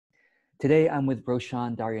Today, I'm with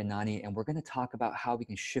Roshan Daryanani, and we're going to talk about how we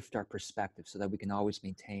can shift our perspective so that we can always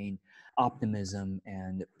maintain optimism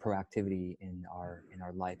and proactivity in our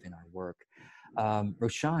life, in our work.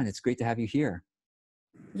 Roshan, it's great to have you here.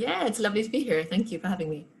 Yeah, it's lovely to be here. Thank you for having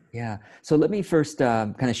me. Yeah. So let me first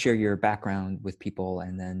kind of share your background with people,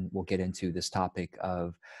 and then we'll get into this topic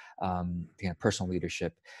of personal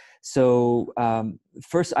leadership. So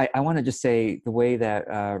first, I want to just say the way that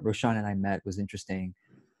Roshan and I met was interesting.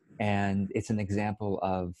 And it's an example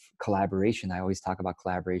of collaboration. I always talk about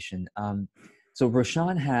collaboration. So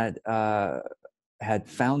Roshan had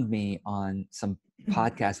found me on some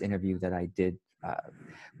podcast interview that I did.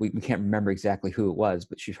 We can't remember exactly who it was,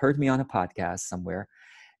 but she heard me on a podcast somewhere.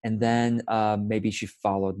 And then maybe she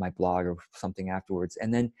followed my blog or something afterwards.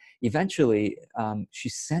 And then eventually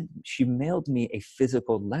she mailed me a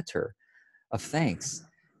physical letter of thanks.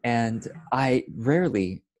 And I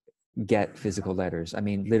rarely get physical letters. I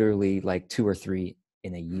mean, literally like 2 or 3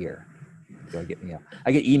 in a year. So I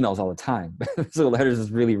get emails all the time, but physical letters is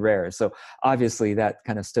really rare. So obviously that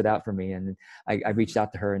kind of stood out for me, and I reached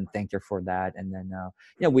out to her and thanked her for that. And then,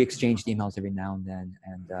 we exchanged emails every now and then,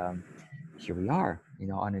 and here we are,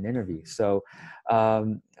 on an interview. So,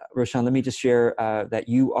 Roshan, let me just share that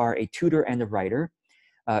you are a tutor and a writer.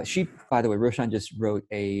 By the way, Roshan just wrote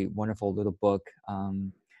a wonderful little book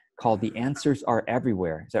called The Answers Are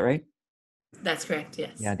Everywhere. Is that right? That's correct,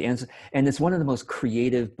 yes. Yeah, The Answer. And it's one of the most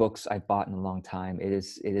creative books I've bought in a long time. It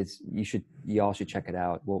is, you all should check it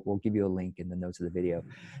out. We'll give you a link in the notes of the video.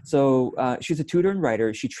 So she's a tutor and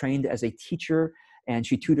writer. She trained as a teacher, and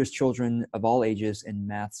she tutors children of all ages in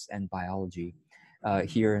maths and biology.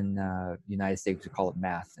 Here in the United States, we call it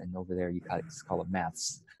math. And over there, you call it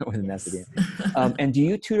maths with an S at the end. And do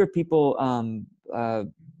you tutor people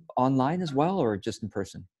online as well, or just in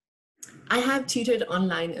person? I have tutored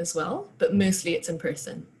online as well, but mostly it's in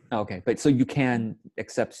person. Okay, but so you can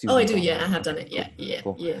accept students? Oh, I do, yeah, I have done it, yeah,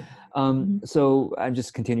 cool. Yeah. So I'm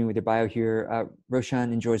just continuing with your bio here.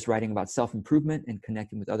 Roshan enjoys writing about self-improvement and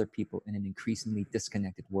connecting with other people in an increasingly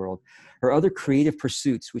disconnected world. Her other creative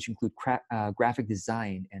pursuits, which include graphic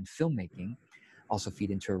design and filmmaking, also feed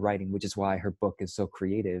into her writing, which is why her book is so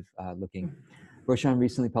creative looking. Roshan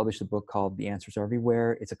recently published a book called The Answers Are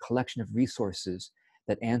Everywhere. It's a collection of resources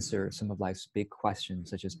that answer some of life's big questions,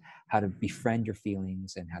 such as how to befriend your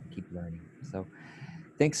feelings and how to keep learning. So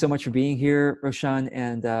thanks so much for being here, Roshan.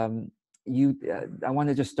 And I want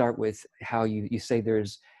to just start with how you say there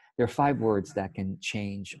are 5 words that can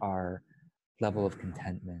change our level of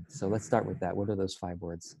contentment. So let's start with that. What are those 5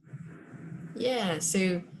 words? Yeah,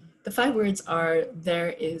 so the 5 words are: there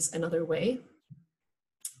is another way.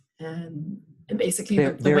 And basically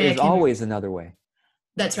there is always another way.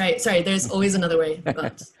 That's right. Sorry, there's always another way. I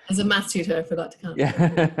forgot. As a math tutor, I forgot to count.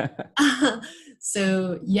 Yeah.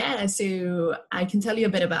 So I can tell you a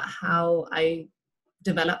bit about how I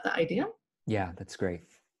developed the idea. Yeah, that's great.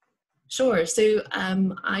 Sure. So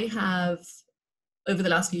I have, over the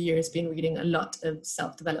last few years, been reading a lot of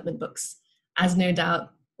self-development books, as no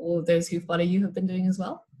doubt all those who follow you have been doing as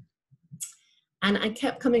well. And I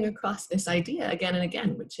kept coming across this idea again and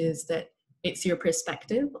again, which is that it's your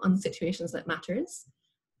perspective on situations that matters.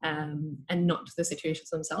 And not the situations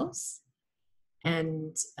themselves.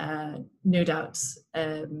 And no doubt,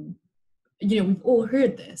 we've all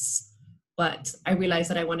heard this, but I realized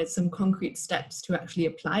that I wanted some concrete steps to actually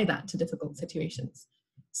apply that to difficult situations.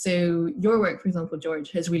 So your work, for example, George,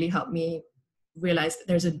 has really helped me realize that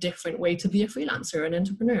there's a different way to be a freelancer, an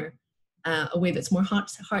entrepreneur, a way that's more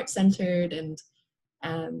heart-centered and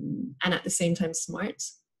at the same time smart,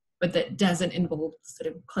 but that doesn't involve sort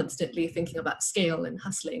of constantly thinking about scale and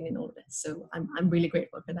hustling and all of this. So I'm really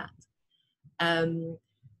grateful for that.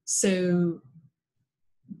 So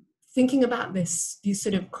thinking about these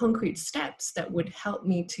sort of concrete steps that would help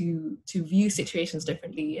me to view situations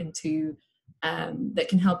differently and that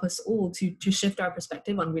can help us all to shift our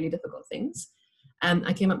perspective on really difficult things.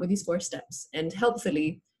 I came up with these 4 steps, and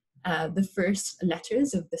helpfully, the first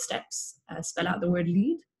letters of the steps spell out the word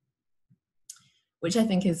lead, which I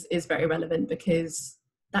think is very relevant because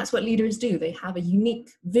that's what leaders do. They have a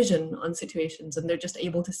unique vision on situations, and they're just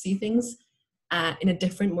able to see things in a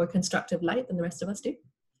different, more constructive light than the rest of us do.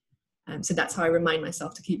 So that's how I remind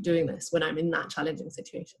myself to keep doing this when I'm in that challenging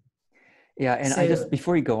situation. Yeah, and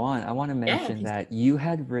before you go on, I want to mention that you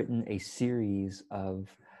had written a series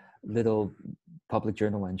of little public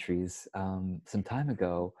journal entries some time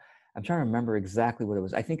ago. I'm trying to remember exactly what it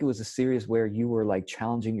was. I think it was a series where you were like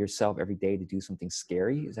challenging yourself every day to do something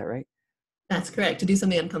scary. Is that right? That's correct. To do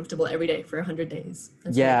something uncomfortable every day for 100 days.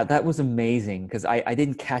 That's right. That was amazing because I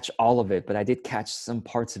didn't catch all of it, but I did catch some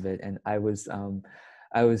parts of it. And I was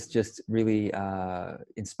I was just really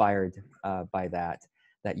inspired by that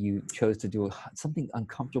you chose to do something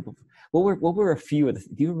uncomfortable. What were a few of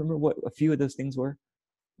do you remember what a few of those things were?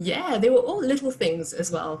 Yeah, they were all little things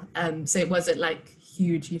as well. So it wasn't like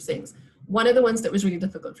huge things. One of the ones that was really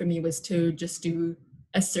difficult for me was to just do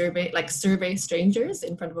a survey, like survey strangers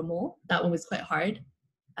in front of a mall. That one was quite hard.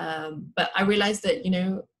 But I realized that,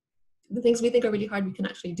 the things we think are really hard, we can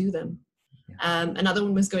actually do them. Yeah. Another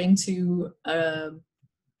one was going to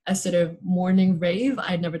a sort of morning rave.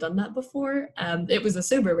 I'd never done that before. It was a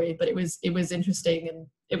sober rave, but it was interesting, and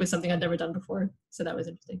it was something I'd never done before. So that was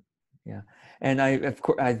interesting. Yeah. And of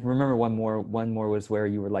course, I remember one more was where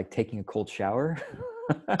you were like taking a cold shower.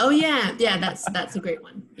 Oh yeah. That's a great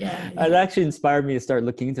one. Yeah. It actually inspired me to start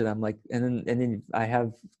looking into them. Like, and then I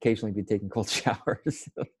have occasionally been taking cold showers.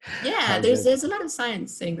 Yeah, there's a lot of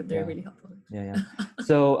science saying that they're really helpful. Yeah.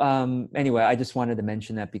 So anyway, I just wanted to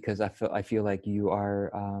mention that because I feel like you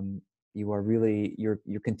are really you're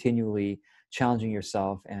continually challenging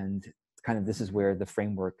yourself, and kind of this is where the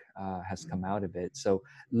framework has come out of it. So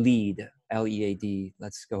LEAD, LEAD.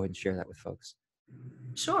 Let's go ahead and share that with folks.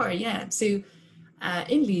 Sure. Yeah. So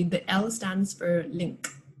in LEAD, the L stands for link.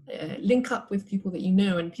 Link up with people that you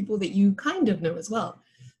know and people that you kind of know as well.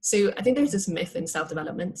 So I think there's this myth in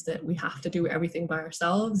self-development that we have to do everything by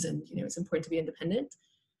ourselves, and it's important to be independent.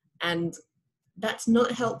 And that's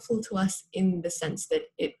not helpful to us in the sense that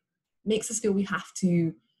it makes us feel we have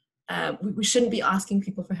to, we shouldn't be asking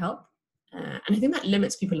people for help. And I think that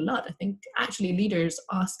limits people a lot. I think actually leaders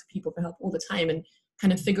ask people for help all the time and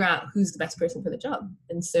kind of figure out who's the best person for the job.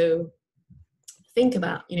 And so think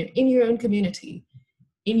about, in your own community,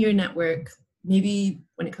 in your network, maybe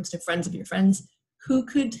when it comes to friends of your friends, who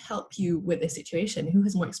could help you with this situation, who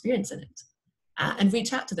has more experience in it, and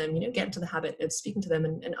reach out to them, get into the habit of speaking to them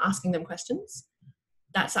and asking them questions.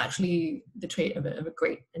 That's actually the trait of a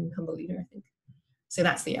great and humble leader, I think. So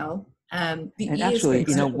that's the L. The and E actually,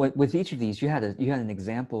 with each of these, you had an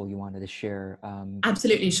example you wanted to share.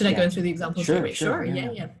 Absolutely. Should I go through the examples? Sure.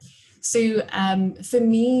 Yeah. So for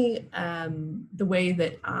me, the way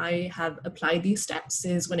that I have applied these steps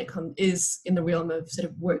is is in the realm of sort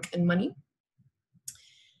of work and money.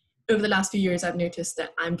 Over the last few years, I've noticed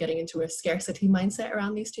that I'm getting into a scarcity mindset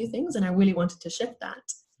around these two things, and I really wanted to shift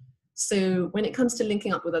that. So when it comes to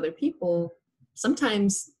linking up with other people,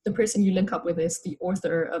 sometimes the person you link up with is the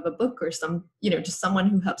author of a book or just someone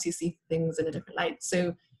who helps you see things in a different light.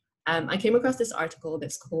 So I came across this article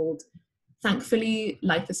that's called "Thankfully,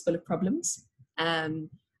 Life is Full of Problems." And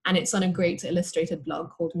it's on a great illustrated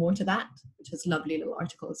blog called More to That, which has lovely little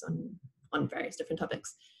articles on various different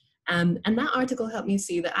topics. And that article helped me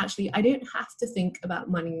see that actually I don't have to think about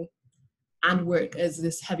money and work as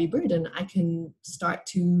this heavy burden. I can start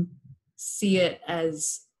to see it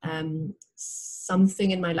as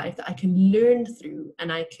something in my life that I can learn through,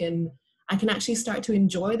 and I can actually start to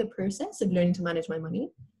enjoy the process of learning to manage my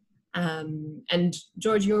money. And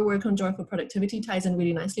George, your work on joyful productivity ties in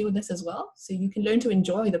really nicely with this as well. So you can learn to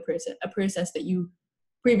enjoy a process that you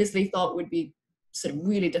previously thought would be sort of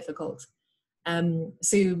really difficult.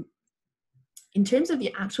 So in terms of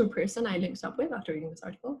the actual person I linked up with after reading this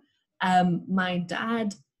article, my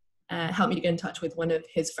dad helped me to get in touch with one of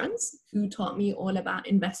his friends who taught me all about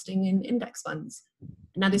investing in index funds.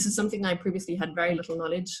 Now, this is something I previously had very little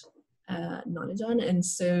knowledge on. And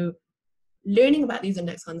so learning about these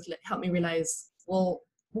index funds helped me realize, well,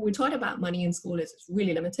 what we taught about money in school is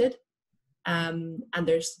really limited. And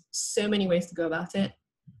there's so many ways to go about it.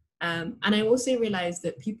 And I also realized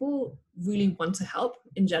that people really want to help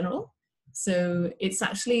in general. So it's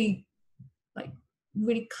actually like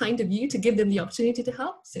really kind of you to give them the opportunity to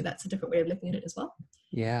help. So that's a different way of looking at it as well.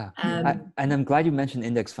 Yeah. And I'm glad you mentioned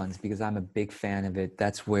index funds because I'm a big fan of it.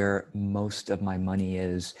 That's where most of my money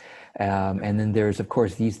is. And then there's, of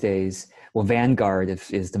course, these days, well, Vanguard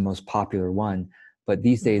is the most popular one. But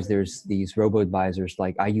these days there's these robo-advisors,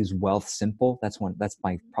 like I use Wealth Simple. That's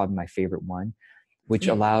probably my favorite one, which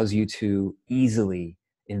allows you to easily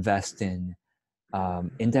invest in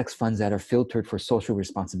index funds that are filtered for social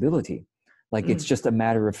responsibility. Like it's just a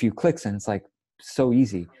matter of a few clicks and it's like so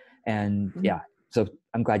easy. And so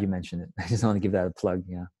I'm glad you mentioned it. I just want to give that a plug.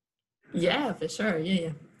 Yeah, for sure. Yeah.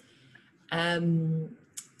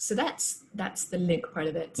 So that's the link part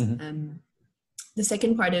of it. The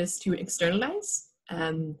second part is to externalize.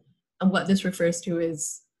 And what this refers to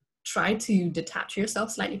is try to detach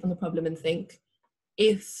yourself slightly from the problem and think,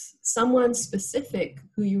 if someone specific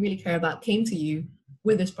who you really care about came to you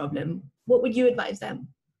with this problem, what would you advise them?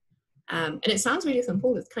 And it sounds really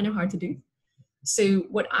simple. It's kind of hard to do. So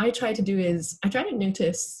what I try to do is I try to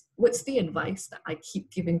notice what's the advice that I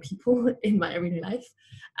keep giving people in my everyday life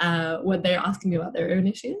when they're asking me about their own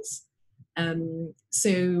issues.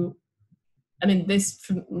 So, I mean, this,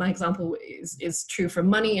 for my example, is true for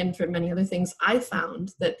money and for many other things. I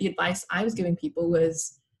found that the advice I was giving people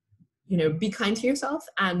was, you know, be kind to yourself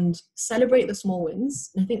and celebrate the small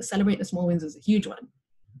wins. And I think celebrate the small wins is a huge one.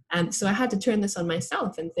 And so I had to turn this on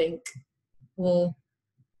myself and think, well,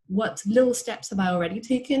 what little steps have I already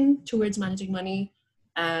taken towards managing money?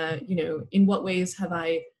 You know, in what ways have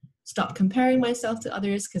I stopped comparing myself to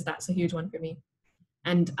others? Because that's a huge one for me.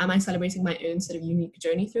 And am I celebrating my own sort of unique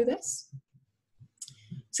journey through this?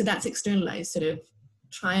 So that's externalized, sort of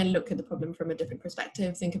try and look at the problem from a different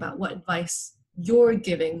perspective, think about what advice you're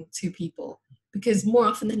giving to people, because more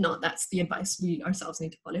often than not, that's the advice we ourselves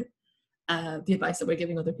need to follow, the advice that we're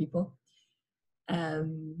giving other people.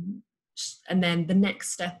 And then the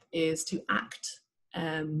next step is to act,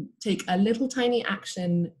 take a little tiny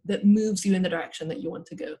action that moves you in the direction that you want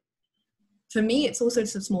to go. For me, it's all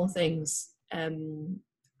sorts of small things.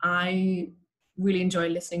 I really enjoy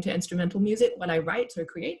listening to instrumental music while I write or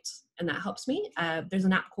create, and that helps me. There's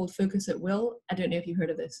an app called Focus at Will. I don't know if you've heard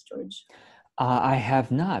of this, George. I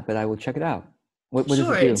have not, but I will check it out. What Sure, does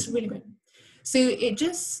it do? it's really great. So it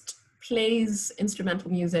just plays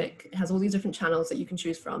instrumental music. It has all these different channels that you can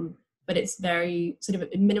choose from, but it's very sort of,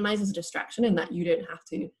 it minimizes distraction in that you don't have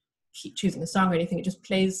to keep choosing a song or anything. It just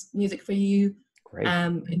plays music for you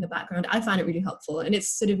in the background. I find it really helpful, and it's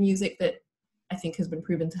sort of music that I think has been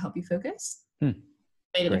proven to help you focus. Made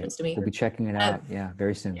a difference to me. We'll be checking it out,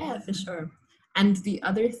 very soon. Yeah, for sure. And the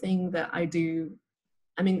other thing that I do,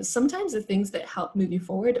 I mean, sometimes the things that help move you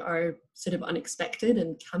forward are sort of unexpected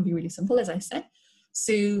and can be really simple, as I said.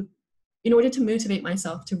 So in order to motivate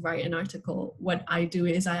myself to write an article, what I do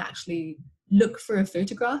is I actually look for a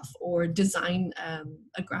photograph or design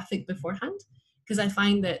a graphic beforehand, because I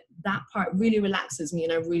find that that part really relaxes me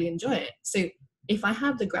and I really enjoy it. So if I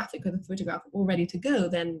have the graphic or the photograph all ready to go,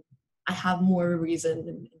 then I have more reason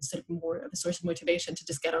and sort of more of a source of motivation to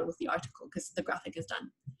just get on with the article because the graphic is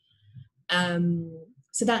done.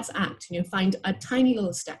 So that's act, you know, find a tiny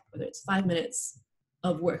little step, whether it's 5 minutes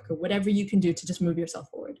of work or whatever you can do to just move yourself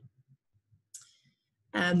forward.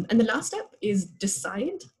 And the last step is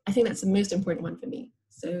decide. I think that's the most important one for me.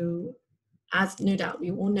 So as no doubt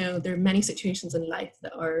we all know, there are many situations in life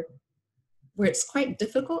that are where it's quite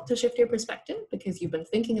difficult to shift your perspective because you've been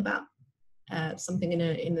thinking about something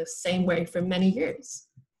in the same way for many years.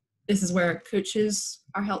 This is where coaches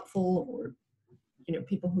are helpful, or, you know,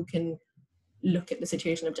 people who can look at the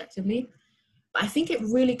situation objectively. But I think it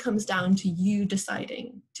really comes down to you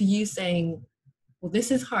deciding, to you saying, well,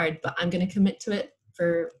 this is hard, but I'm going to commit to it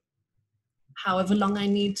for however long I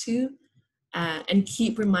need to, and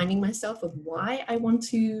keep reminding myself of why I want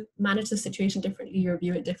to manage the situation differently or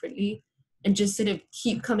view it differently, and just sort of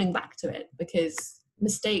keep coming back to it, because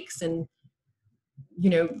mistakes and, you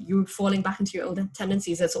know, you're falling back into your old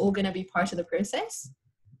tendencies, that's all going to be part of the process.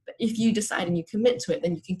 But if you decide and you commit to it,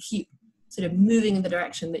 then you can keep sort of moving in the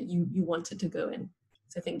direction that you want it to go in.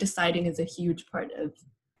 So I think deciding is a huge part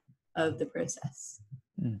of the process.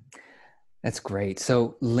 That's great.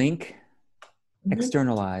 So link,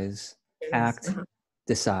 externalize, act,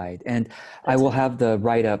 decide. And I will have the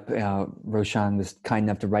write-up. Roshan was kind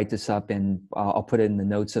enough to write this up, and I'll put it in the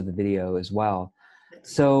notes of the video as well.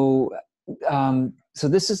 So so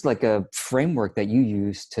this is like a framework that you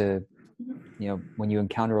use to, you know, when you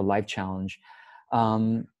encounter a life challenge.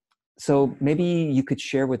 So maybe you could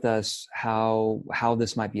share with us how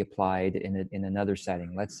this might be applied in another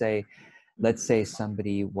setting. Let's say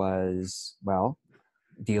somebody was, well,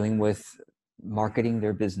 dealing with marketing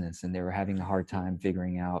their business and they were having a hard time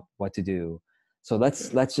figuring out what to do. So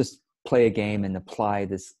let's just play a game and apply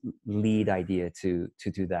this lead idea to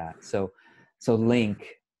do that. So link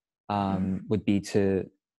would be to,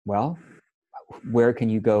 well, where can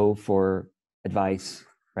you go for advice,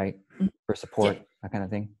 right? For support, that kind of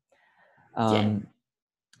thing.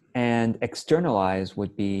 And externalize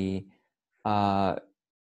would be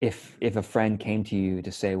if a friend came to you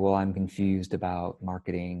to say, well, I'm confused about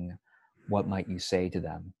marketing, what might you say to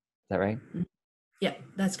them? Is that right? Yeah,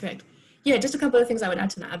 that's correct. Yeah, just a couple of things I would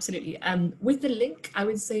add to that, absolutely. With the link, I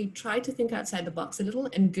would say try to think outside the box a little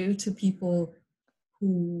and go to people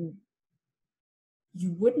who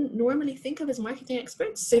you wouldn't normally think of as marketing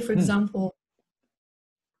experts. So for example,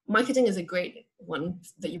 marketing is a great one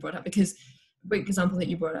that you brought up, because great example that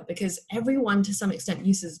you brought up, because everyone to some extent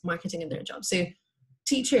uses marketing in their job. So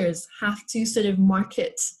teachers have to sort of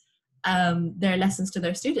market their lessons to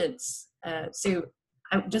their students. So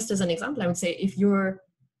just as an example, I would say if you're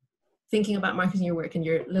thinking about marketing your work and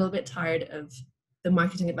you're a little bit tired of the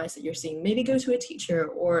marketing advice that you're seeing, maybe go to a teacher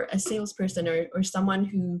or a salesperson or someone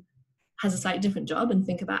who has a slightly different job and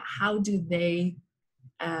think about how do they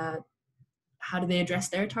address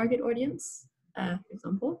their target audience, for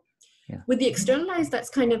example. Yeah. With the externalized, that's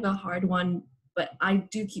kind of a hard one, but I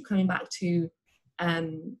do keep coming back to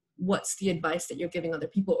what's the advice that you're giving other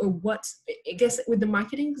people, or what, I guess with the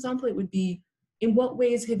marketing example, it would be, in what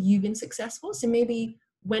ways have you been successful? So maybe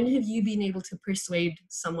when have you been able to persuade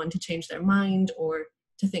someone to change their mind or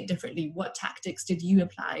to think differently? What tactics did you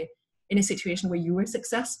apply in a situation where you were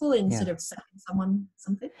successful in sort of selling someone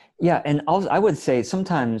something? Yeah, and also I would say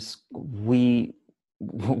sometimes we're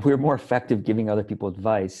more effective giving other people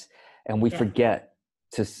advice, and we forget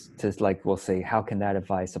to like, we'll say, how can that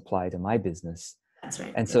advice apply to my business? That's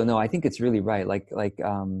right. And so no, I think it's really right. Like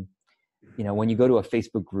you know, when you go to a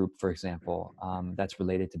Facebook group, for example, that's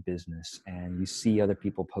related to business, and you see other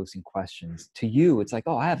people posting questions, to you, it's like,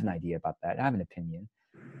 oh, I have an idea about that. I have an opinion.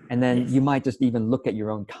 And then you might just even look at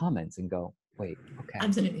your own comments and go, wait, okay.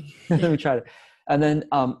 Absolutely. Let me try to. And then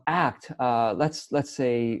act. Let's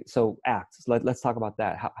say, so act. Let's talk about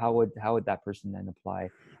that. How would that person then apply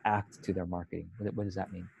act to their marketing? What does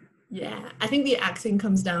that mean? Yeah, I think the acting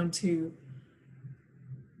comes down to,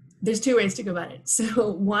 there's two ways to go about it.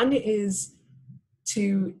 So one is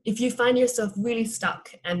to, if you find yourself really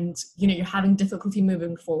stuck and you're having difficulty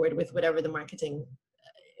moving forward with whatever the marketing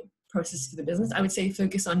process for the business, I would say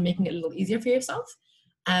focus on making it a little easier for yourself.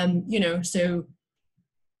 So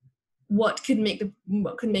what could make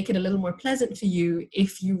it a little more pleasant for you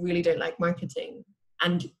if you really don't like marketing?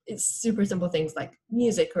 And it's super simple things like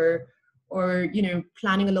music or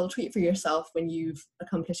planning a little treat for yourself when you've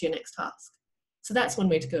accomplished your next task. So that's one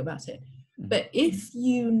way to go about it. But if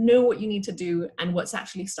you know what you need to do and what's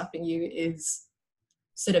actually stopping you is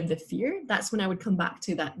sort of the fear, that's when I would come back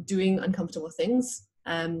to that doing uncomfortable things.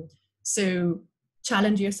 So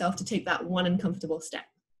challenge yourself to take that one uncomfortable step,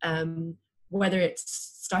 whether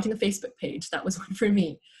it's starting a Facebook page, that was one for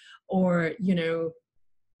me, or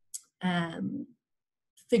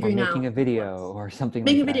figuring out making a video or something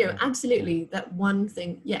making like that. Making a video, absolutely. That one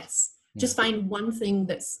thing, yes. Just find one thing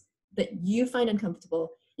that you find uncomfortable.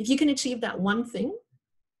 If you can achieve that one thing,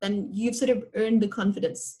 then you've sort of earned the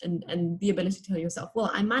confidence and the ability to tell yourself, well,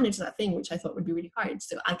 I managed that thing, which I thought would be really hard,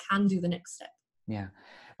 so I can do the next step. Yeah,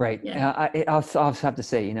 right. Yeah. I also have to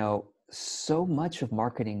say, so much of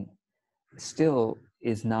marketing still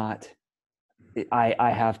is not, I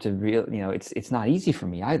have to it's not easy for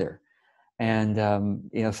me either. And,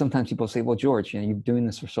 sometimes people say, well, George, you're doing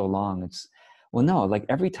this for so long. Well, no, like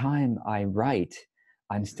every time I write,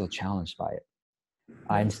 I'm still challenged by it.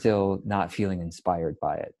 I'm still not feeling inspired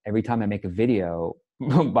by it. Every time I make a video,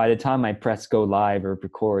 by the time I press go live or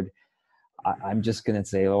record, I'm just going to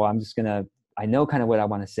say, I know kind of what I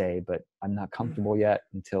want to say, but I'm not comfortable yet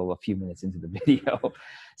until a few minutes into the video.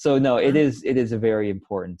 So no, it is a very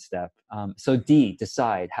important step. So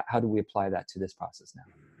decide, how do we apply that to this process now?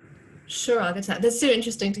 Sure, I'll get to that. That's so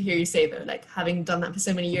interesting to hear you say, though, like having done that for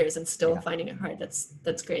so many years and still finding it hard.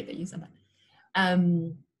 That's great that you said that.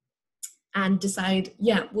 And decide,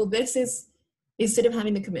 this is sort of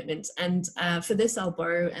having the commitment. And for this, I'll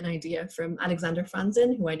borrow an idea from Alexandra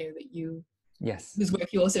Franzen, who I know that whose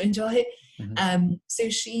work you also enjoy. Mm-hmm. So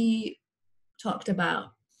she talked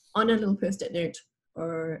about, on a little post-it note,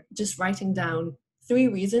 or just writing down 3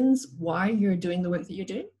 reasons why you're doing the work that you're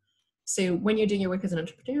doing. So when you're doing your work as an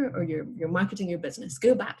entrepreneur or you're marketing your business,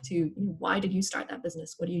 go back to why did you start that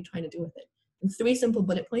business? What are you trying to do with it? And 3 simple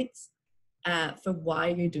bullet points for why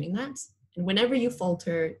you're doing that. And whenever you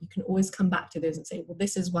falter, you can always come back to those and say, well,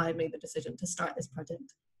 this is why I made the decision to start this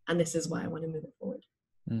project. And this is why I want to move it forward.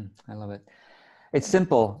 I love it. It's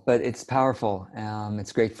simple, but it's powerful.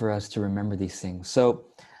 It's great for us to remember these things. So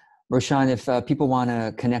Roshan, if people want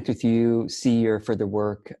to connect with you, see your further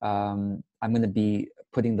work, I'm going to be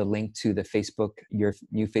putting the link to the your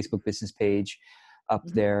new Facebook business page up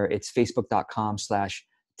there. It's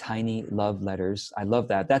facebook.com/Tiny Love Letters. I love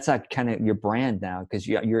that. That's like kind of your brand now, because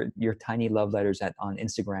you're Tiny Love Letters on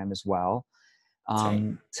Instagram as well.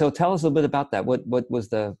 So tell us a little bit about that. What was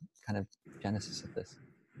the kind of genesis of this?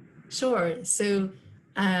 Sure. So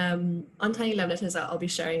on Tiny Love Letters, I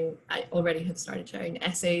already have started sharing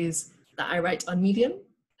essays that I write on Medium,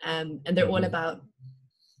 and they're all about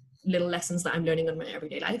little lessons that I'm learning on my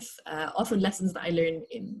everyday life, often lessons that I learn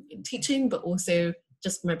in teaching, but also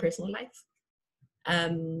just my personal life.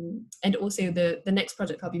 And also the next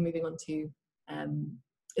project I'll be moving on to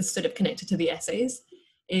is sort of connected to the essays,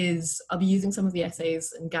 is I'll be using some of the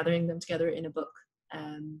essays and gathering them together in a book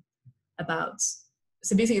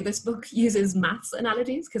so basically this book uses maths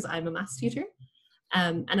analogies because I'm a maths tutor.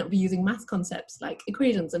 And it'll be using math concepts like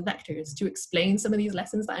equations and vectors to explain some of these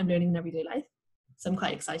lessons that I'm learning in everyday life. So I'm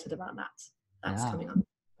quite excited about that. That's Yeah, coming on.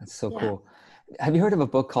 that's so Yeah. cool. Have you heard of a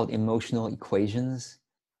book called Emotional Equations?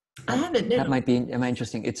 I That haven't, that no. might be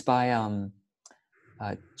interesting. It's by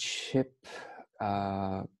Chip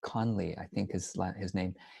Conley, I think is his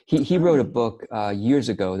name. He wrote a Oh, book years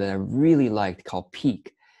ago that I really liked called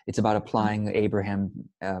Peak. It's about oh, applying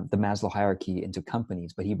the Maslow hierarchy into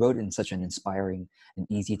companies, but he wrote it in such an inspiring and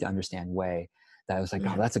easy to understand way that I was like,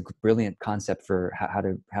 oh, yeah. that's a brilliant concept for how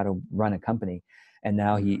to run a company. And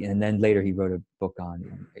now and then later he wrote a book on,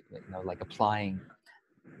 like applying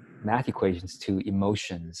math equations to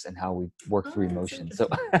emotions and how we work through Oh, that's emotions. So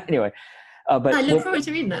interesting. anyway, I but look forward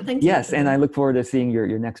to reading that. Thank you yes, for and I the. look forward to seeing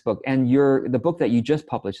your next book. And the book that you just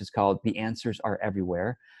published is called "The Answers Are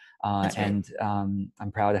Everywhere," That's right. and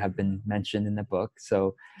I'm proud to have been mentioned in the book.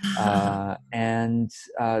 So, and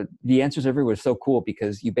the answers everywhere is so cool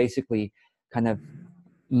because you basically kind of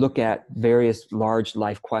look at various large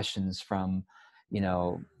life questions from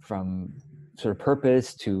from sort of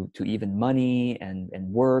purpose to even money and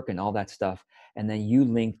work and all that stuff, and then you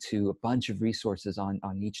link to a bunch of resources on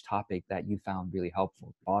each topic that you found really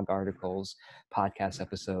helpful: blog articles, podcast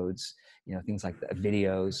episodes, things like that,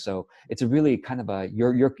 videos. So it's a really kind of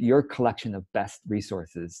your collection of best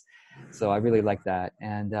resources. So I really like that,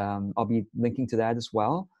 and I'll be linking to that as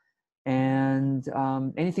well. And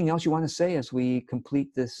anything else you want to say as we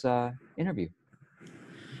complete this interview?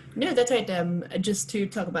 No, that's right. Just to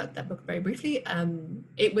talk about that book very briefly,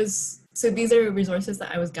 it was so these are resources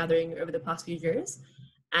that I was gathering over the past few years,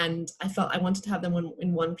 and I felt I wanted to have them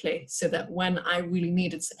in one place so that when I really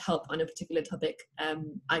needed help on a particular topic,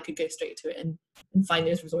 I could go straight to it and find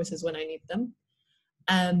those resources when I need them.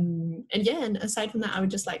 And yeah, and aside from that, I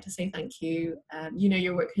would just like to say thank you.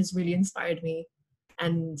 Your work has really inspired me,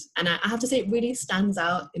 and I have to say it really stands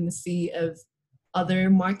out in the sea of other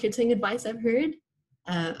marketing advice I've heard,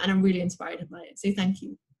 and I'm really inspired by it. So thank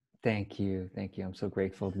you. Thank you. Thank you. I'm so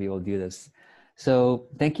grateful to be able to do this. So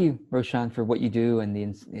thank you, Roshan, for what you do. And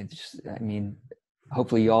I mean,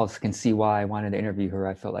 hopefully you all can see why I wanted to interview her.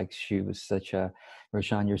 I felt like she was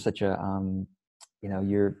Roshan, you're such a,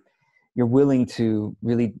 you're willing to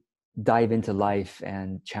really dive into life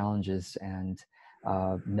and challenges and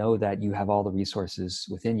know that you have all the resources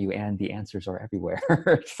within you and the answers are everywhere.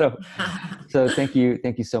 So thank you.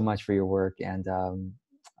 Thank you so much for your work. And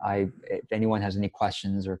if anyone has any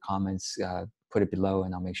questions or comments, put it below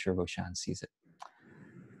and I'll make sure Roshan sees it.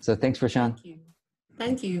 So thanks, Roshan. Thank you.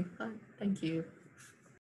 Thank you. Thank you.